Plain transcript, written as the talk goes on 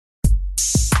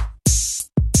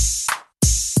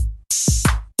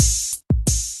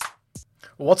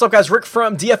What's up, guys? Rick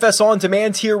from DFS On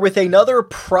Demand here with another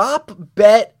prop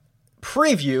bet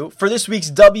preview for this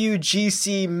week's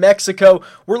WGC Mexico.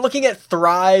 We're looking at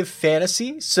Thrive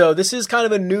Fantasy. So this is kind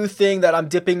of a new thing that I'm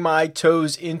dipping my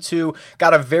toes into.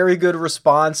 Got a very good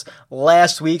response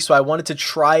last week, so I wanted to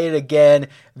try it again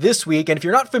this week. And if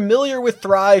you're not familiar with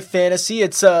Thrive Fantasy,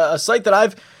 it's a site that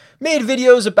I've made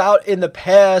videos about in the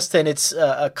past, and it's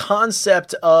a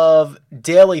concept of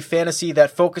daily fantasy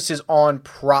that focuses on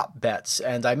prop bets.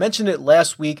 And I mentioned it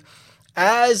last week.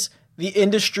 As the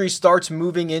industry starts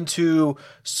moving into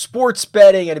sports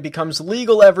betting and it becomes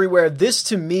legal everywhere, this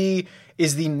to me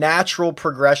is the natural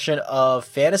progression of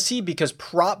fantasy, because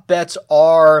prop bets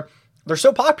they're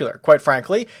so popular, quite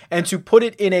frankly. And to put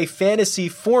it in a fantasy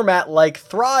format like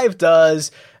Thrive does,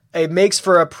 it makes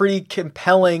for a pretty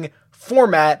compelling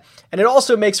format, and it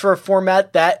also makes for a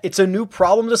format that it's a new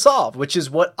problem to solve, which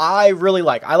is what I really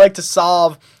like. I like to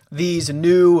solve these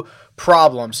new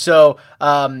problems. So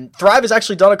Thrive has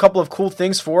actually done a couple of cool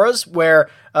things for us,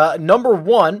 where number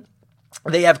one,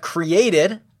 they have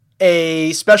created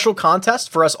a special contest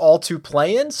for us all to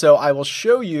play in. So I will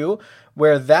show you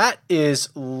where that is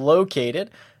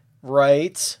located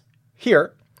right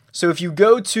here. So if you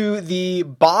go to the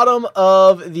bottom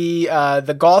of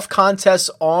the golf contests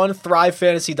on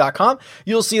thrivefantasy.com,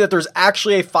 you'll see that there's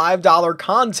actually a $5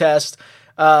 contest,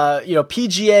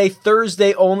 PGA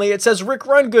Thursday only. It says Rick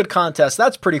Run Good contest.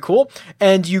 That's pretty cool.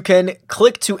 And you can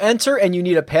click to enter, and you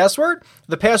need a password.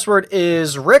 The password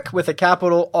is Rick with a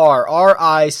capital R,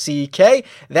 R-I-C-K.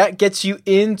 That gets you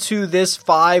into this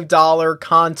 $5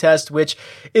 contest, which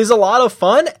is a lot of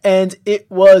fun. And it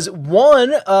was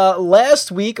won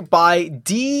last week by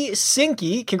D.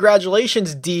 Sinky.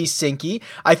 Congratulations, D. Sinky.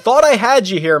 I thought I had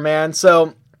you here, man.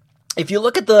 So if you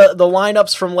look at the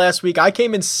lineups from last week, I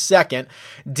came in second.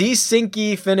 D.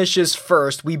 Sinky finishes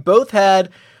first. We both had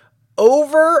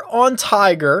over on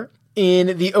Tiger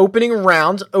in the opening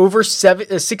round, over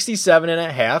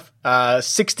 67.5,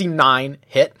 69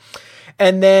 hit.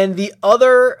 And then the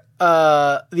other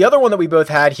one that we both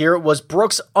had here was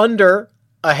Brooks under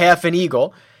a half an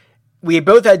eagle. We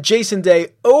both had Jason Day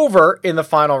over in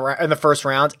the first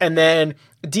round, and then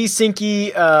D.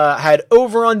 Sinky had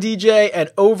over on DJ and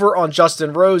over on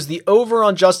Justin Rose. The over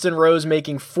on Justin Rose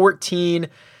making 13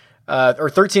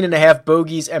 and a half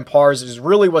bogeys and pars is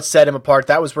really what set him apart.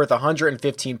 That was worth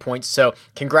 115 points. So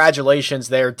congratulations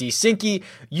there, D. Sinky.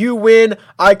 You win.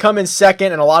 I come in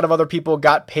second, and a lot of other people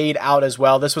got paid out as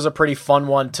well. This was a pretty fun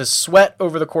one to sweat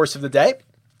over the course of the day.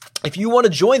 If you want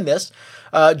to join this,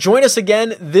 join us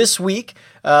again this week.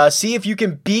 See if you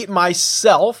can beat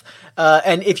myself.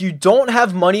 And if you don't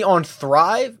have money on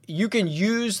Thrive, you can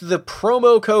use the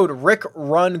promo code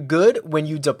RickRunGood when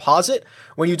you deposit.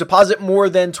 When you deposit more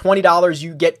than $20,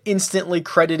 you get instantly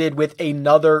credited with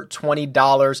another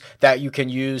 $20 that you can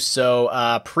use.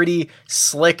 So pretty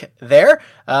slick there.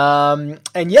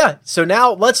 So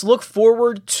now let's look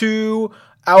forward to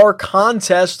our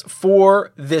contest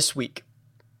for this week.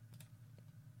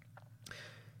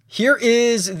 Here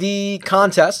is the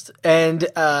contest, and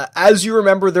as you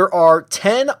remember, there are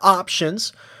 10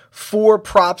 options for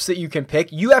props that you can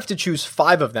pick. You have to choose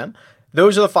 5 of them.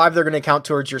 Those are the 5 that are going to count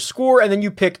towards your score, and then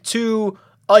you pick 2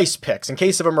 ice picks in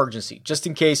case of emergency. Just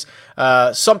in case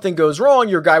something goes wrong,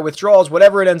 your guy withdraws,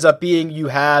 whatever it ends up being, you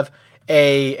have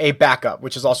a backup,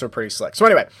 which is also pretty slick. So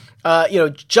anyway,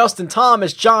 Justin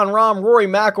Thomas, John Rahm, Rory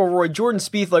McIlroy, Jordan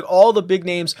Spieth, like all the big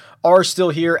names are still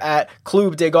here at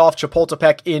Club de Golf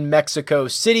Chapultepec in Mexico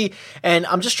City. And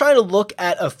I'm just trying to look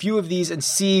at a few of these and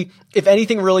see if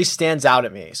anything really stands out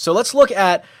at me. So let's look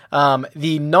at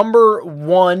the number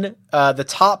one, the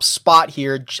top spot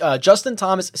here, Justin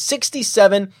Thomas,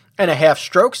 67.5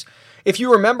 strokes. If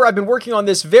you remember, I've been working on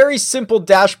this very simple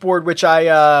dashboard, which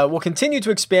I will continue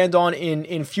to expand on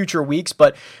in future weeks.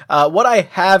 But what I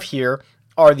have here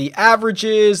are the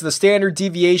averages, the standard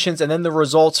deviations, and then the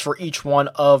results for each one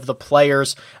of the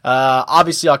players.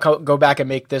 Obviously, I'll go back and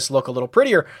make this look a little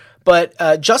prettier. But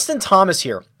Justin Thomas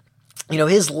here,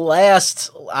 his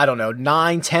last,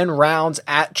 9-10 rounds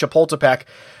at Chapultepec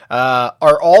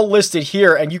are all listed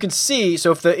here. And you can see,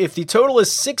 so if the total is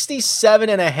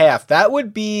 67.5, that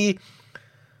would be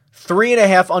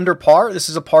 3.5 under par. This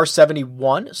is a par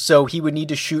 71. So he would need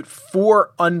to shoot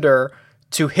 4 under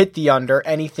to hit the under.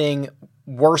 Anything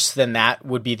worse than that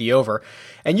would be the over.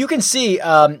 And you can see,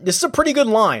 this is a pretty good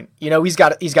line. He's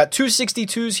got 2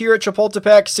 62s here at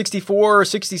Chapultepec, 64,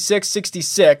 66,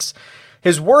 66.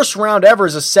 His worst round ever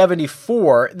is a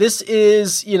 74. This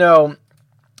is,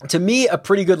 to me, a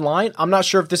pretty good line. I'm not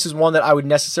sure if this is one that I would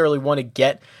necessarily want to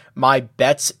get my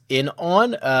bets in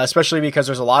on, especially because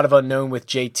there's a lot of unknown with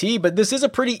JT, but this is a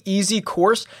pretty easy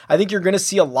course. I think you're going to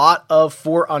see a lot of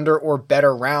 4 under or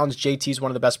better rounds. JT is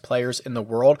one of the best players in the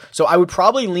world. So I would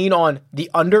probably lean on the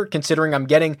under, considering I'm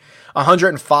getting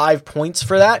 105 points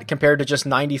for that compared to just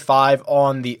 95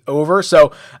 on the over.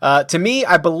 So to me,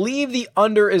 I believe the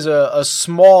under is a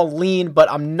small lean, but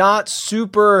I'm not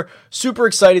super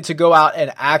excited to go out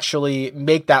and actually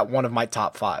make that one of my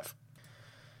top 5.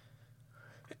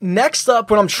 Next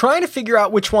up, when I'm trying to figure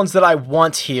out which ones that I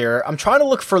want here, I'm trying to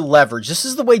look for leverage. This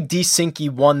is the way D Sinky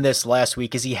won this last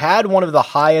week, is he had one of the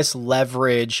highest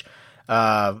leverage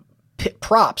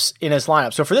props in his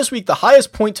lineup. So for this week, the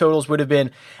highest point totals would be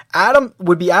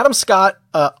Adam Scott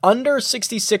under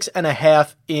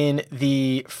 66.5 in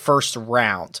the first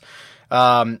round.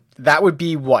 That would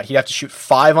be what? He'd have to shoot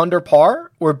 5 under par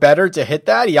or better to hit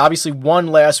that. He obviously won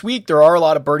last week. There are a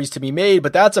lot of birdies to be made,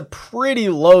 but that's a pretty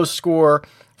low score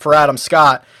for Adam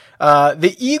Scott.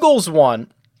 The Eagles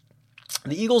one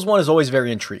is always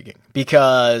very intriguing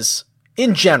because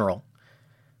in general,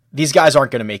 these guys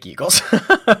aren't going to make eagles.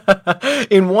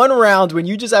 In one round, when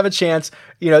you just have a chance,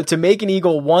 to make an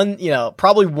eagle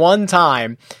probably one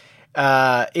time,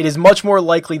 it is much more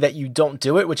likely that you don't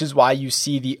do it, which is why you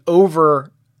see the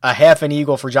over a half an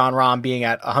eagle for Jon Rahm being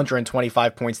at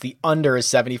 125 points. The under is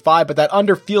 75, but that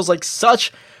under feels like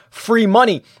such free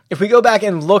money. If we go back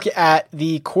and look at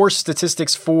the course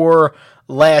statistics for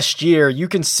last year, you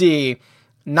can see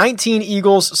 19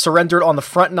 eagles surrendered on the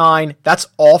front 9. That's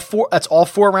all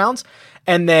 4 rounds.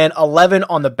 And then 11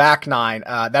 on the back 9.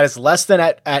 That is less than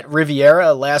at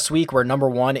Riviera last week, where number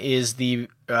 1 is the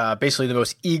basically the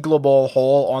most eagleable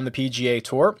hole on the PGA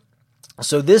Tour.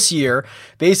 So this year,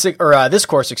 this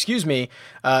course,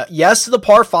 yes, the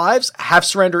par 5s have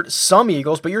surrendered some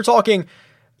eagles, but you're talking,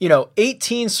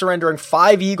 18 surrendering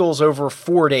 5 eagles over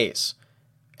 4 days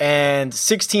and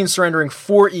 16 surrendering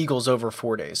 4 eagles over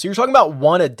 4 days. So you're talking about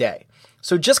 1 a day.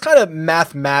 So just kind of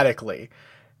mathematically,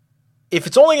 if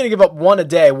it's only going to give up 1 a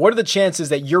day, what are the chances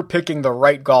that you're picking the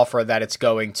right golfer that it's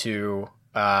going to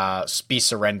be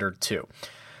surrendered to?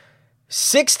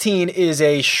 16 is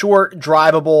a short,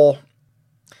 drivable.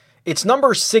 It's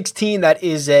number 16 that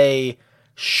is a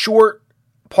short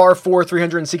par 4,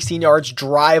 316 yards,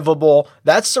 drivable.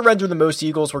 That's surrendered the most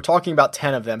eagles. We're talking about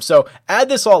 10 of them. So add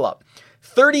this all up.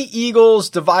 30 eagles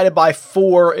divided by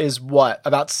 4 is what?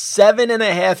 About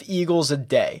 7.5 eagles a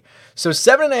day. So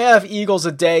 7.5 eagles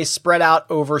a day spread out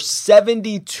over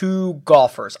 72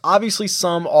 golfers. Obviously,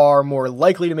 some are more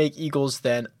likely to make eagles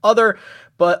than others,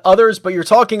 but you're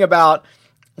talking about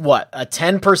what? A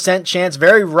 10% chance,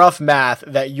 very rough math,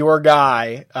 that your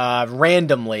guy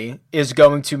randomly is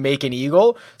going to make an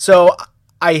eagle. So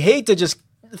I hate to just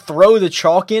throw the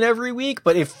chalk in every week,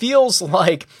 but it feels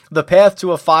like the path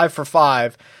to a 5 for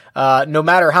 5, no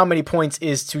matter how many points,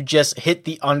 is to just hit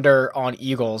the under on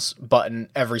eagles button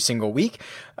every single week.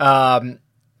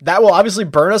 That will obviously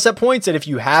burn us at points, and if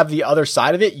you have the other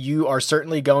side of it, you are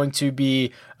certainly going to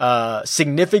be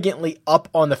significantly up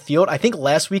on the field. I think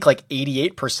last week, like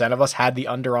 88% of us had the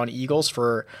under on eagles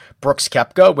for Brooks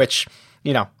Koepka, which,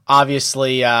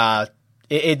 obviously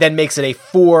it then makes it a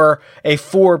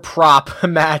four prop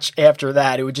match after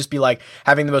that. It would just be like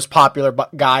having the most popular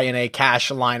guy in a cash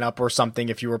lineup or something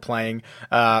if you were playing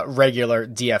regular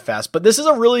DFS. But this is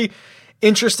a really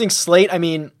interesting slate. I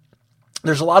mean,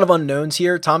 there's a lot of unknowns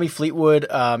here. Tommy Fleetwood,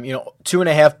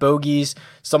 2.5 bogeys,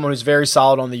 someone who's very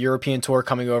solid on the European Tour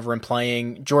coming over and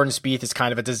playing. Jordan Spieth is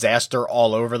kind of a disaster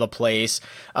all over the place.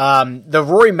 The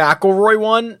Rory McIlroy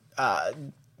one,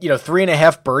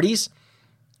 3.5 birdies.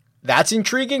 That's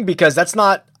intriguing because that's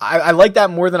not, I like that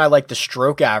more than I like the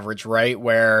stroke average, right?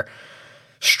 Where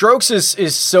strokes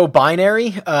is so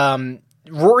binary.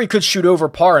 Rory could shoot over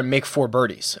par and make 4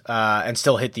 birdies and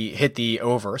still hit the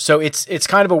over. So it's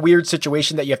kind of a weird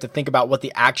situation that you have to think about what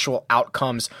the actual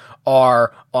outcomes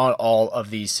are on all of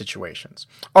these situations.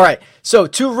 All right, so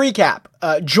to recap,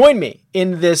 join me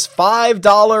in this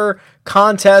 $5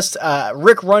 contest,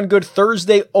 Rick Rungood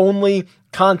Thursday only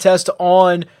contest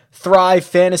on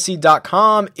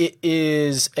thrivefantasy.com. It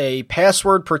is a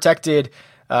password protected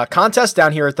contest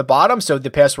down here at the bottom. So the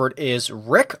password is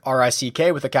Rick,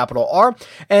 R-I-C-K with a capital R.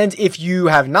 And if you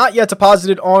have not yet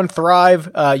deposited on Thrive,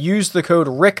 use the code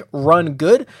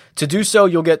RickRunGood. To do so,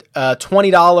 you'll get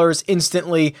 $20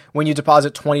 instantly when you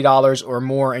deposit $20 or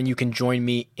more, and you can join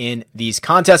me in these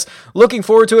contests. Looking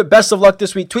forward to it. Best of luck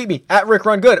this week. Tweet me at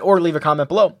RickRunGood or leave a comment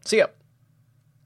below. See ya.